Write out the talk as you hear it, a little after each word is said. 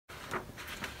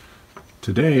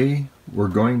Today we're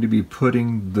going to be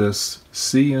putting this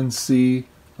CNC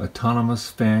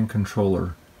autonomous fan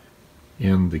controller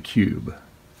in the cube.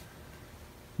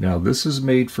 Now this is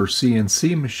made for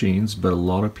CNC machines, but a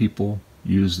lot of people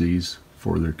use these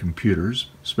for their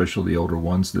computers, especially the older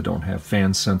ones that don't have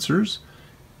fan sensors,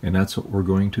 and that's what we're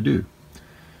going to do.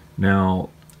 Now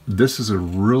this is a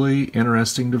really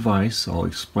interesting device. I'll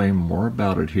explain more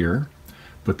about it here,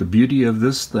 but the beauty of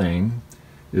this thing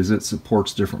is it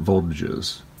supports different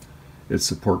voltages. It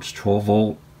supports 12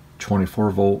 volt,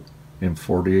 24 volt, and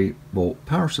 48 volt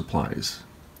power supplies.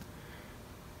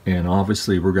 And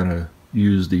obviously we're going to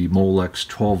use the Molex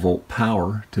 12 volt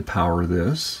power to power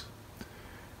this.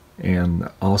 And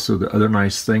also the other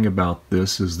nice thing about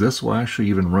this is this will actually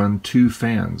even run two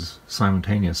fans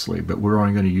simultaneously, but we're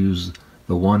only going to use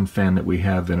the one fan that we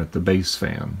have in it, the base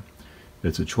fan.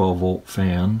 It's a 12 volt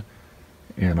fan,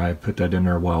 and I put that in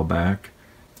there a while back.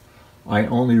 I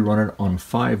only run it on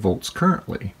 5 volts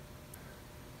currently,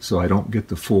 so I don't get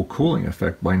the full cooling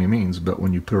effect by any means, but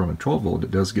when you put it on a 12 volt it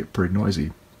does get pretty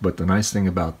noisy. But the nice thing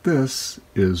about this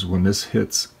is when this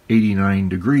hits 89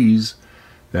 degrees,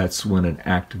 that's when it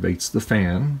activates the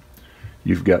fan.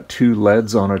 You've got two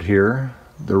LEDs on it here.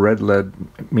 The red LED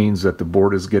means that the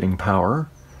board is getting power,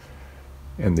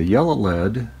 and the yellow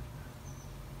LED,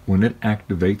 when it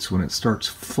activates, when it starts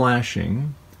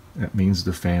flashing, that means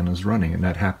the fan is running, and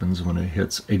that happens when it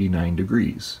hits 89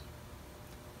 degrees.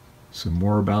 So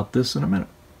more about this in a minute.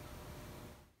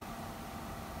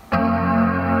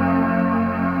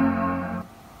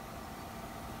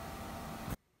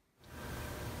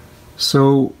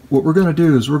 So what we're going to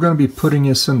do is we're going to be putting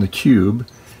this in the cube,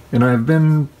 and I've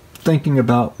been thinking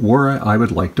about where I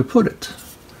would like to put it.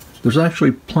 There's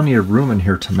actually plenty of room in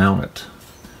here to mount it.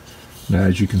 Now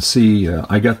as you can see,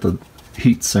 I got the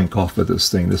heat sink off of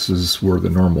this thing. This is where the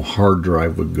normal hard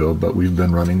drive would go, but we've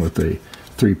been running with a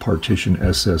 3-partition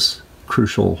SS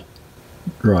Crucial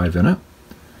drive in it.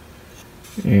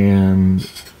 And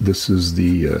this is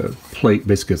the plate.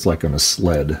 Basically it's like on a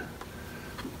sled.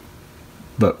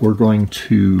 But we're going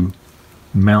to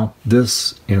mount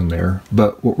this in there.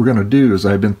 But what we're going to do is,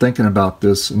 I've been thinking about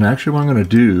this, and actually what I'm going to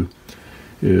do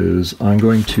is I'm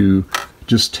going to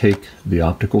just take the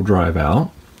optical drive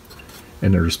out,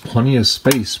 and there's plenty of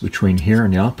space between here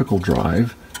and the optical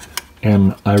drive,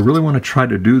 and I really want to try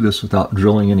to do this without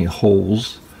drilling any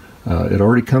holes. It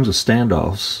already comes with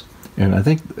standoffs, and I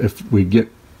think if we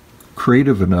get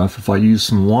creative enough, if I use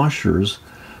some washers,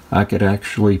 I could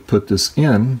actually put this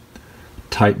in,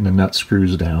 tighten the nut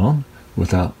screws down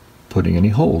without putting any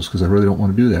holes, because I really don't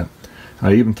want to do that.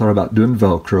 I even thought about doing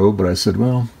Velcro, but I said,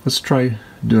 well, let's try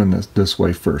doing this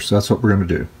way first. So that's what we're going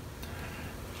to do.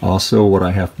 Also, what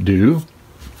I have to do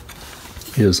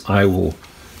is I will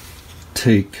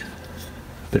take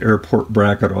the airport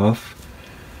bracket off,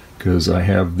 because I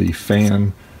have the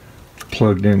fan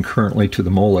plugged in currently to the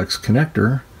Molex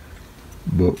connector.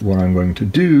 But what I'm going to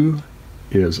do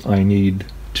is I need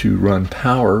to run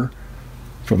power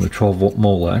from the 12 volt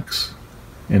Molex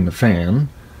in the fan,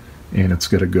 and it's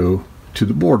going to go to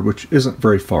the board, which isn't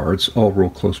very far. It's all real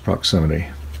close proximity.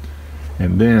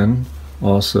 And then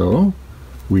also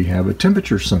we have a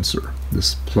temperature sensor.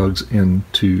 This plugs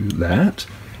into that,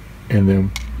 and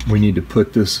then we need to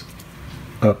put this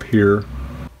up here.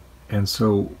 And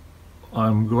so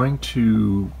I'm going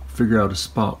to figure out a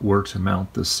spot where to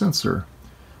mount this sensor.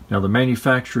 Now the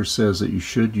manufacturer says that you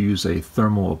should use a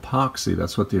thermal epoxy.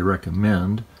 That's what they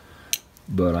recommend.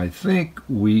 But I think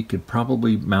we could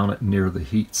probably mount it near the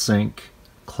heat sink,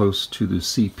 close to the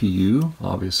CPU,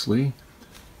 obviously.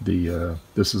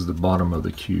 This is the bottom of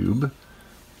the cube.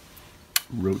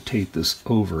 Rotate this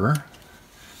over.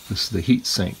 This is the heat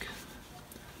sink.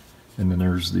 And then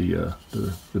there's the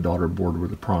daughter board where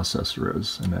the processor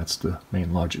is, and that's the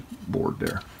main logic board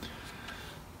there.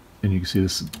 And you can see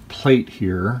this plate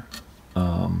here,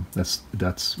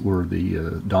 that's where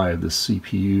the die of the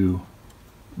CPU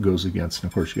goes against, and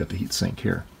of course you got the heat sink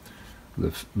here.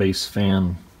 The base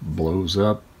fan blows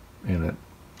up, and it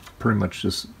pretty much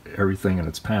just everything in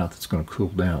its path, it's going to cool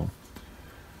down,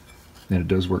 and it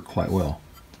does work quite well.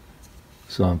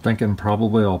 So I'm thinking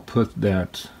probably I'll put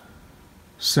that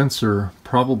sensor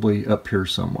probably up here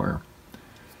somewhere.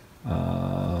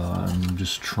 I'm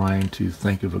just trying to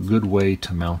think of a good way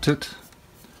to mount it,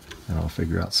 and I'll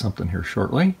figure out something here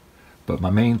shortly. But my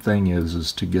main thing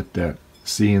is to get that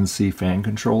CNC fan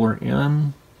controller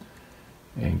in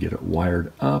and get it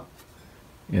wired up,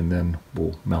 and then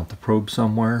we'll mount the probe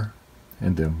somewhere,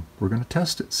 and then we're going to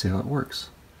test it, see how it works.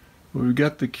 Well, we've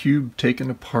got the cube taken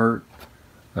apart.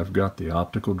 I've got the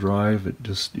optical drive.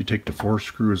 You take the 4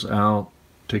 screws out,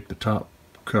 take the top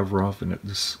cover off and it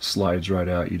just slides right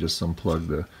out. You just unplug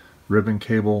the ribbon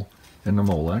cable and the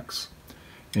Molex.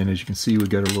 And as you can see, we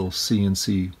got a little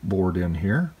CNC board in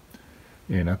here,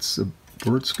 and that's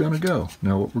where it's going to go.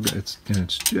 Now what we're it's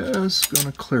just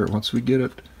going to clear it once we get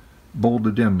it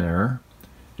bolted in there,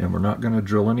 and we're not going to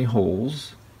drill any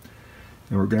holes.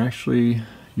 And we're going to actually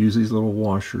use these little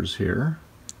washers here,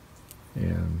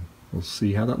 and we'll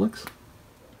see how that looks.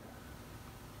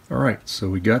 Alright, so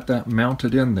we got that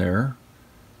mounted in there.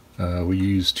 We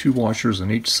use 2 washers on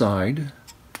each side,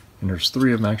 and there's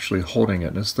 3 of them actually holding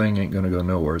it. This thing ain't going to go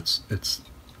nowhere. It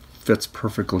fits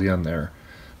perfectly in there.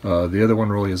 The other one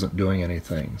really isn't doing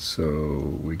anything.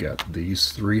 So we got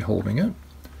these 3 holding it,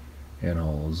 and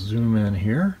I'll zoom in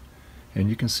here, and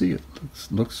you can see it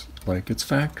looks like it's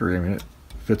factory. I mean, it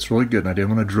fits really good, and I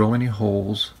didn't want to drill any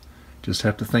holes. Just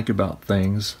have to think about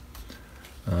things.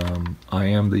 I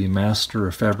am the master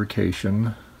of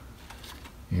fabrication,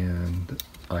 and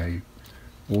I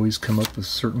always come up with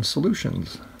certain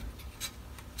solutions.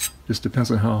 Just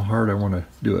depends on how hard I want to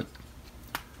do it.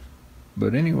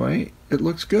 But anyway, it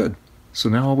looks good. So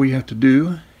now all we have to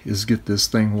do is get this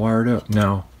thing wired up.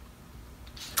 Now,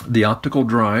 the optical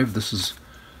drive, this is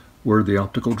where the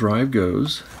optical drive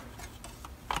goes,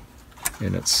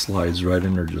 and it slides right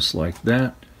in there just like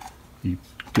that. You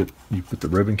put the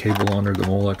ribbon cable on there, the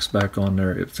Molex back on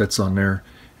there, it fits on there,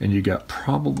 and you got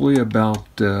probably about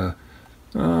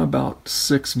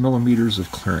 6 millimeters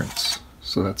of clearance.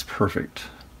 So that's perfect.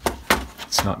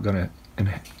 It's not going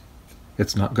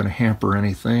to hamper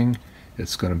anything.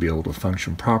 It's going to be able to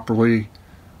function properly.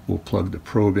 We'll plug the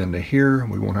probe into here.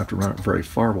 We won't have to run it very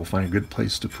far. We'll find a good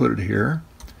place to put it here.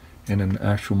 And then the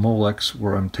actual Molex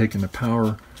where I'm taking the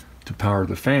power to power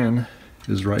the fan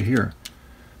is right here.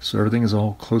 So everything is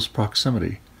all close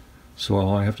proximity. So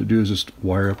all I have to do is just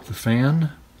wire up the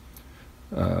fan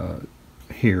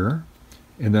here,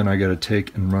 and then I got to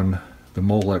take and run the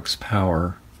Molex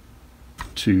power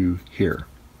to here.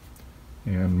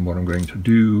 And what I'm going to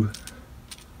do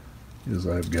is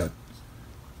I've got,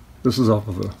 this is off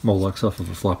of a Molex off of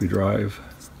a floppy drive,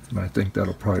 and I think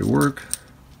that'll probably work.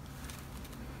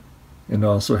 And I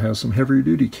also have some heavier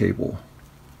duty cable.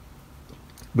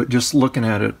 But just looking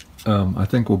at it, I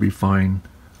think we'll be fine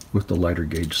with the lighter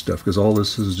gauge stuff, because all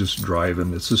this is just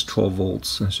driving. It's just 12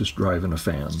 volts, and it's just driving a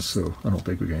fan, so I don't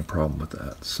think we got any problem with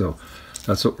that. So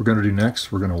that's what we're going to do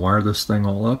next. We're going to wire this thing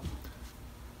all up,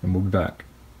 and we'll be back.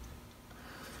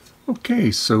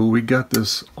 Okay, so we got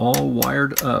this all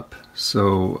wired up.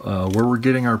 So where we're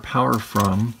getting our power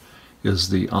from is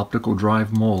the optical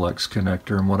drive Molex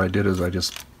connector, and what I did is I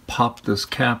just popped this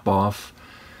cap off.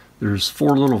 There's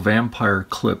 4 little vampire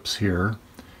clips here,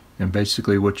 and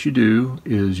basically what you do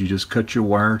is you just cut your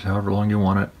wire to however long you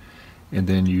want it, and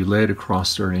then you lay it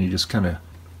across there, and you just kind of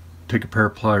take a pair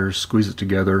of pliers, squeeze it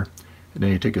together, and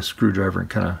then you take a screwdriver and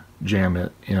kind of jam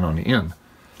it in on the end.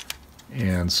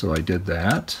 And so I did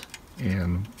that,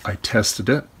 and I tested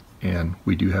it, and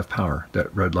we do have power.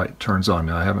 That red light turns on.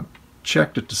 Now I haven't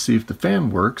checked it to see if the fan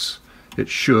works. It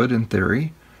should in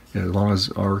theory, as long as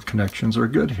our connections are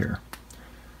good here.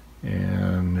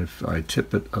 And if I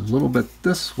tip it a little bit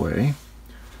this way,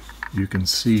 you can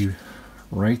see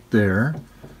right there,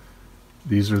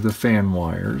 these are the fan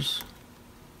wires,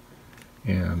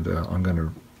 and I'm going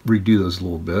to redo those a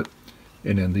little bit,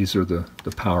 and then these are the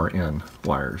power in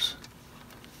wires.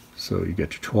 So you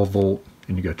got your 12 volt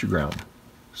and you got your ground.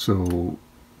 So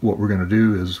what we're going to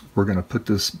do is we're going to put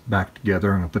this back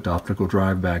together. I'm going to put the optical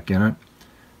drive back in it,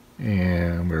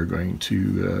 and we're going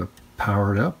to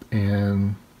power it up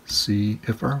and see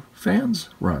if our fans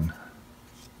run.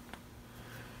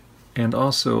 And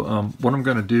also what I'm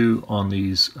going to do on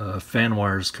these fan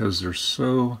wires, because they're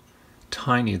so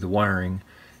tiny, the wiring,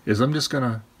 is I'm just going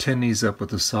to tin these up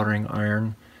with a soldering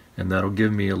iron, and that'll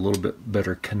give me a little bit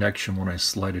better connection when I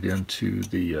slide it into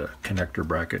the connector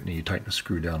bracket and you tighten the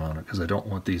screw down on it, because I don't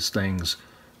want these things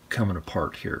coming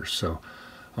apart here. So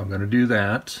I'm going to do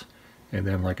that, and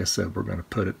then like I said, we're going to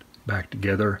put it back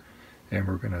together and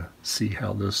we're going to see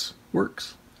how this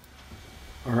works.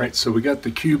 Alright, so we got the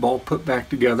cube all put back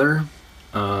together.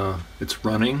 It's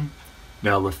running.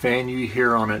 Now the fan you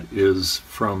hear on it is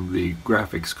from the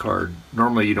graphics card.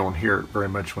 Normally you don't hear it very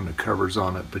much when the cover's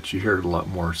on it, but you hear it a lot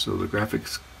more. So the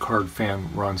graphics card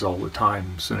fan runs all the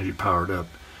time as soon as you power it up.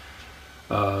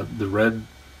 The red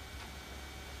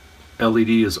LED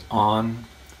is on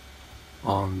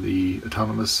the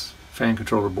autonomous fan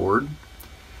controller board.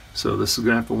 So this is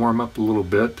going to have to warm up a little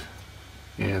bit,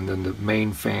 and then the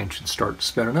main fan should start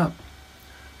spinning up.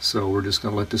 So we're just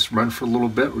going to let this run for a little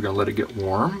bit. We're going to let it get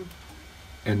warm,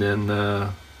 and then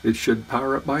it should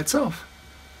power up by itself.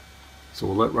 So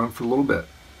we'll let it run for a little bit.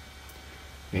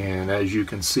 And as you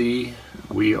can see,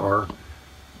 we are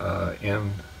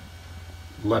in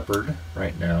Leopard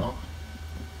right now.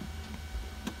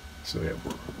 So yeah,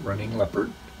 we're running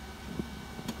Leopard,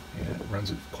 and it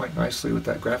runs it quite nicely with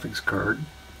that graphics card.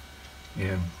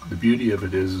 And the beauty of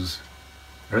it is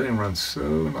everything runs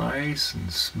so nice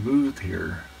and smooth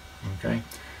here. Okay,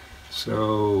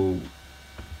 so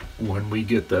when we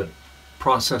get that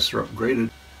processor upgraded,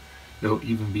 it'll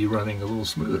even be running a little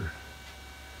smoother.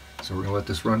 So we're going to let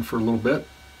this run for a little bit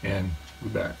and we'll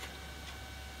be back.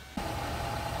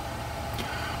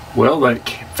 Well, that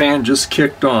fan just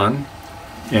kicked on,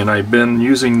 and I've been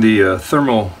using the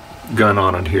thermal gun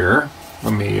on it here.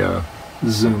 Let me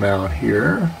zoom out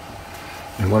here.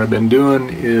 And what I've been doing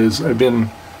is I've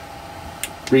been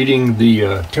reading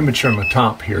the temperature on the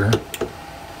top here.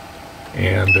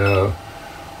 And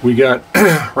we got,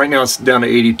 right now it's down to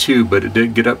 82, but it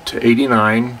did get up to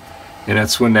 89. And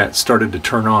that's when that started to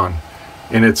turn on,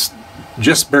 and it's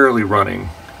just barely running.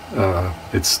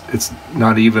 It's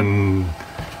not even,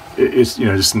 it's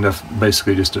just enough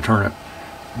basically just to turn it.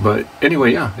 But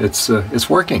anyway, yeah, it's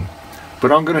working.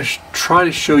 But I'm going to try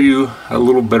to show you a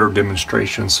little better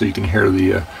demonstration so you can hear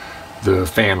the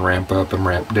fan ramp up and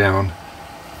ramp down.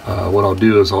 What I'll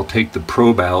do is I'll take the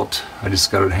probe out. I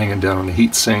just got it hanging down on the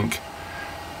heat sink,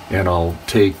 and I'll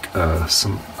take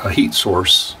a heat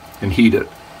source and heat it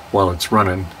while it's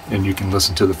running, and you can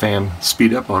listen to the fan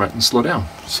speed up on it and slow down.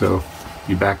 So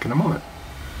be back in a moment.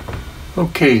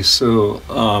 Okay, so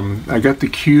I got the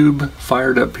cube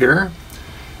fired up here,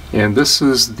 and this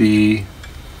is the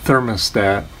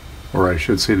thermostat, or I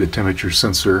should say the temperature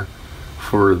sensor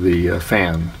for the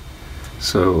fan.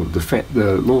 So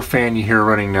the little fan you hear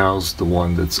running now is the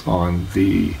one that's on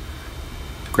the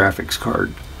graphics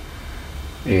card.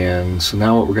 And so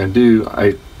now what we're going to do,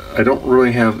 I don't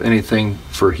really have anything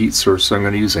for heat source, so I'm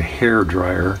going to use a hair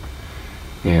dryer.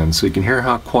 And so you can hear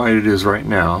how quiet it is right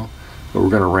now, but we're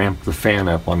going to ramp the fan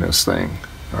up on this thing.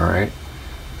 Alright,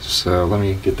 so let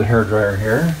me get the hair dryer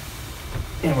here,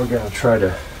 and we're going to try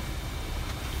to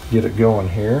get it going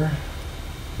here.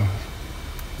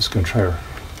 Just going to try to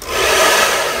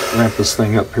ramp this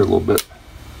thing up here a little bit.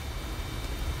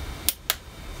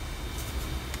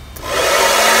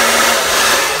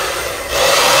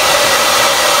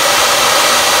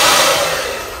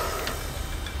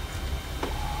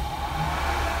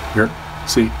 Here,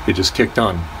 see, it just kicked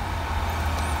on.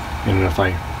 And if I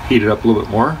heat it up a little bit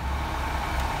more,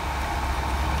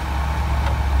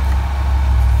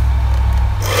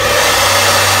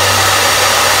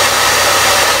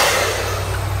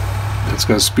 it's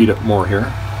going to speed up more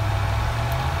here.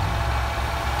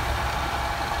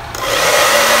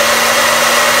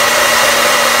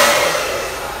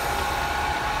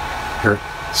 Here,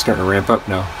 it's starting to ramp up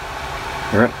now.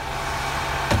 Hear it?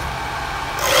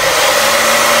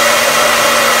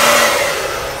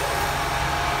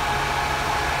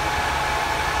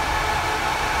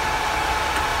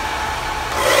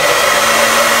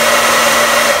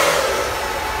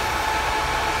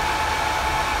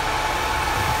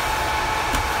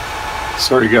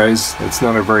 Sorry guys, it's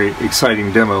not a very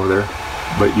exciting demo there,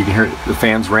 but you can hear the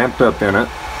fans ramped up in it,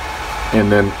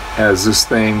 and then as this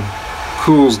thing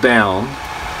cools down,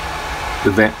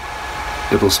 the vent,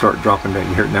 it'll start dropping down.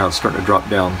 You hear it now, it's starting to drop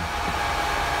down.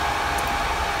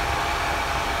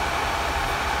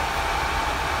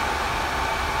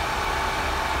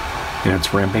 And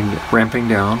it's ramping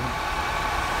down.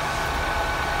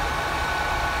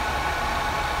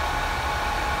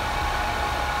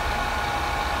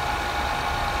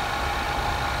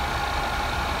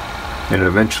 And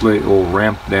eventually it will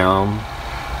ramp down,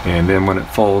 and then when it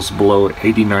falls below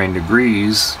 89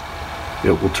 degrees,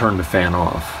 it will turn the fan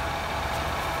off.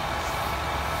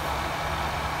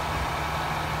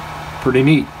 Pretty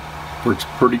neat. Works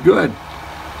pretty good.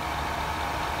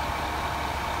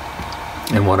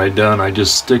 And what I've done, I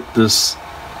just stick this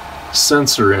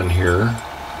sensor in here,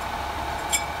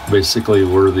 basically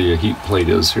where the heat plate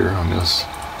is here on this.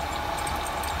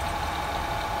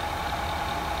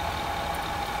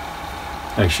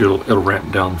 Actually, it'll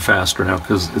ramp down faster now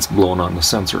because it's blowing on the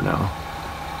sensor now.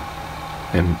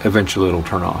 And eventually it'll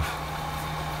turn off.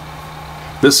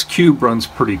 This cube runs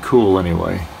pretty cool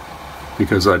anyway,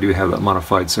 because I do have that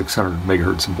modified 600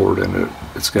 megahertz board in it.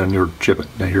 It's got a newer chip.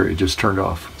 Now here it just turned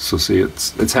off. So see,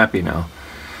 it's happy now.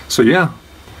 So yeah,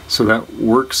 so that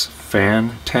works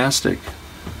fantastic.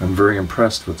 I'm very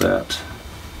impressed with that.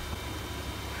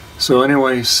 So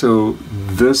anyway, so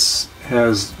this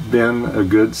has been a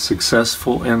good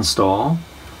successful install.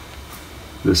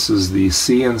 This is the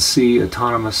CNC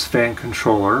autonomous fan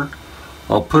controller.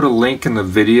 I'll put a link in the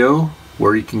video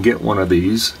where you can get one of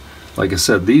these. Like I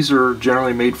said, these are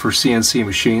generally made for CNC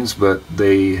machines, but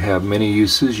they have many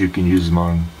uses. You can use them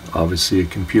on obviously a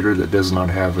computer that does not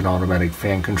have an automatic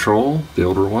fan control, the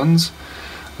older ones.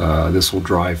 This will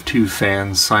drive 2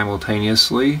 fans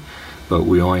simultaneously, but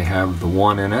we only have the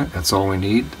one in it. That's all we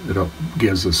need. It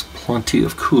gives us plenty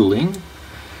of cooling,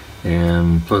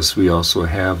 and plus we also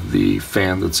have the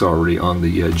fan that's already on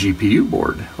the GPU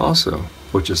board also,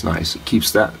 which is nice. It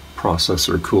keeps that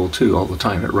processor cool too all the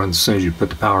time. It runs as soon as you put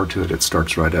the power to it, it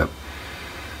starts right up.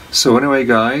 So anyway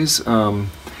guys, and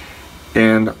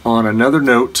on another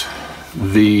note,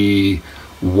 the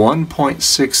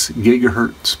 1.6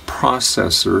 gigahertz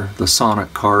processor, the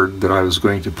Sonnet card that I was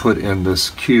going to put in this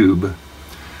cube,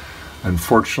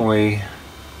 unfortunately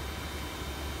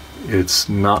it's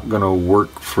not going to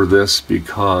work for this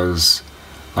because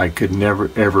I could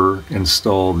never ever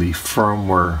install the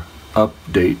firmware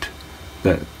update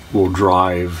that will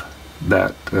drive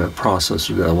that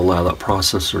processor, that will allow that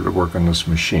processor to work on this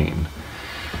machine.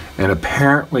 And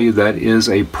apparently that is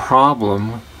a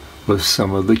problem with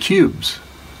some of the cubes.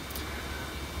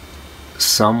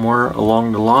 Somewhere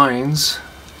along the lines,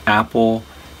 Apple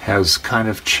has kind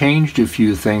of changed a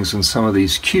few things in some of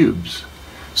these cubes.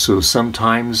 So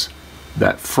sometimes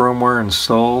that firmware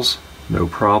installs, no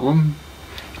problem,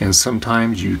 and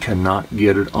sometimes you cannot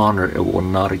get it on or it will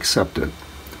not accept it.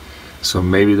 So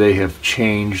maybe they have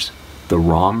changed the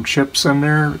ROM chips in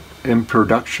there in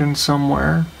production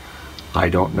somewhere. I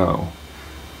don't know.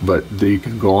 But you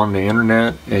can go on the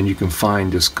internet and you can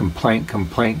find just complaint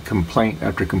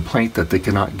after complaint that they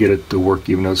cannot get it to work,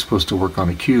 even though it's supposed to work on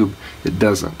a cube. It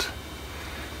doesn't,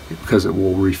 because it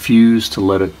will refuse to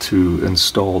let it to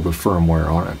install the firmware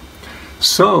on it.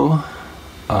 So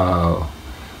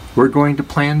we're going to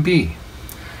plan B.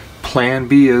 Plan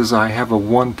B is I have a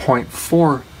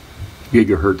 1.4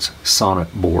 gigahertz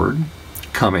Sonnet board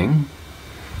coming.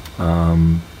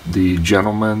 The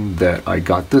gentleman that I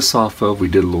got this off of, we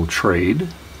did a little trade,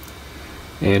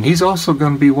 and he's also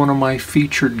going to be one of my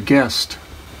featured guests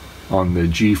on the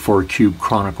G4 Cube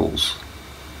Chronicles,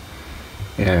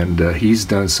 and he's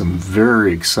done some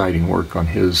very exciting work on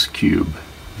his cube,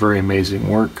 very amazing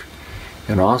work.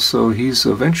 And also he's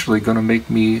eventually going to make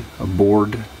me a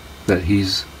board that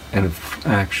he's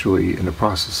actually in the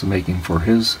process of making for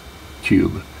his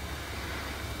cube.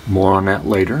 More on that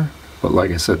later. But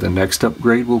like I said, the next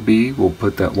upgrade will be, we'll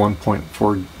put that 1.4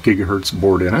 gigahertz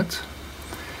board in it.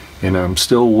 And I'm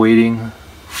still waiting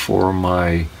for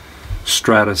my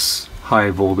Stratus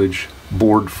high voltage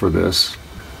board for this,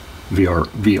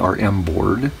 VRM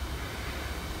board.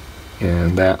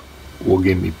 And that will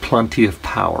give me plenty of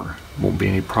power. Won't be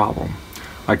any problem.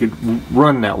 I could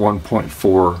run that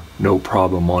 1.4 no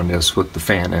problem on this with the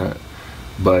fan in it.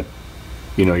 But,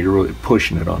 you know, you're really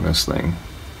pushing it on this thing,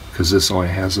 because this only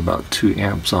has about 2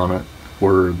 amps on it,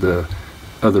 where the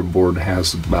other board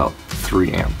has about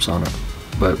 3 amps on it.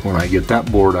 But when I get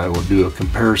that board, I will do a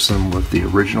comparison with the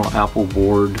original Apple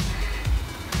board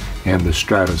and the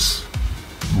Stratus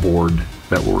board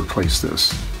that will replace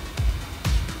this.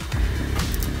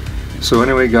 So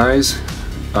anyway guys,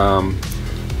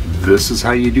 this is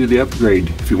how you do the upgrade.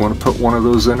 If you want to put one of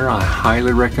those in there, I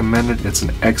highly recommend it. It's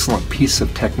an excellent piece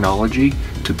of technology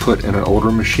to put in an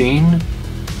older machine,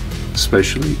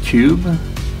 especially a cube.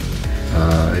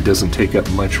 It doesn't take up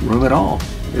much room at all.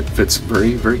 It fits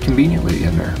very, very conveniently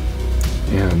in there.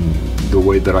 And the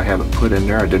way that I have it put in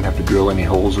there, I didn't have to drill any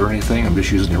holes or anything. I'm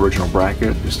just using the original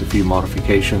bracket, just a few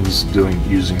modifications,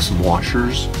 using some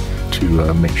washers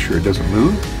to make sure it doesn't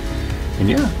move. And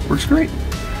yeah, works great.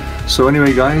 So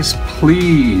anyway guys,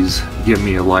 please give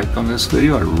me a like on this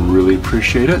video. I really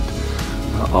appreciate it.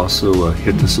 Also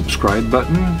hit the subscribe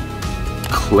button,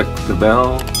 click the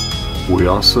bell. We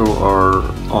also are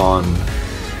on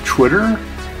Twitter,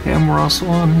 and we're also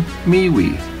on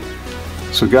MeWe.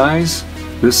 So guys,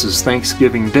 this is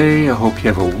Thanksgiving Day. I hope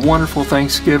you have a wonderful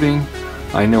Thanksgiving.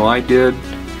 I know I did,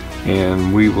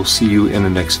 and we will see you in the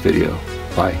next video.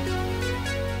 Bye.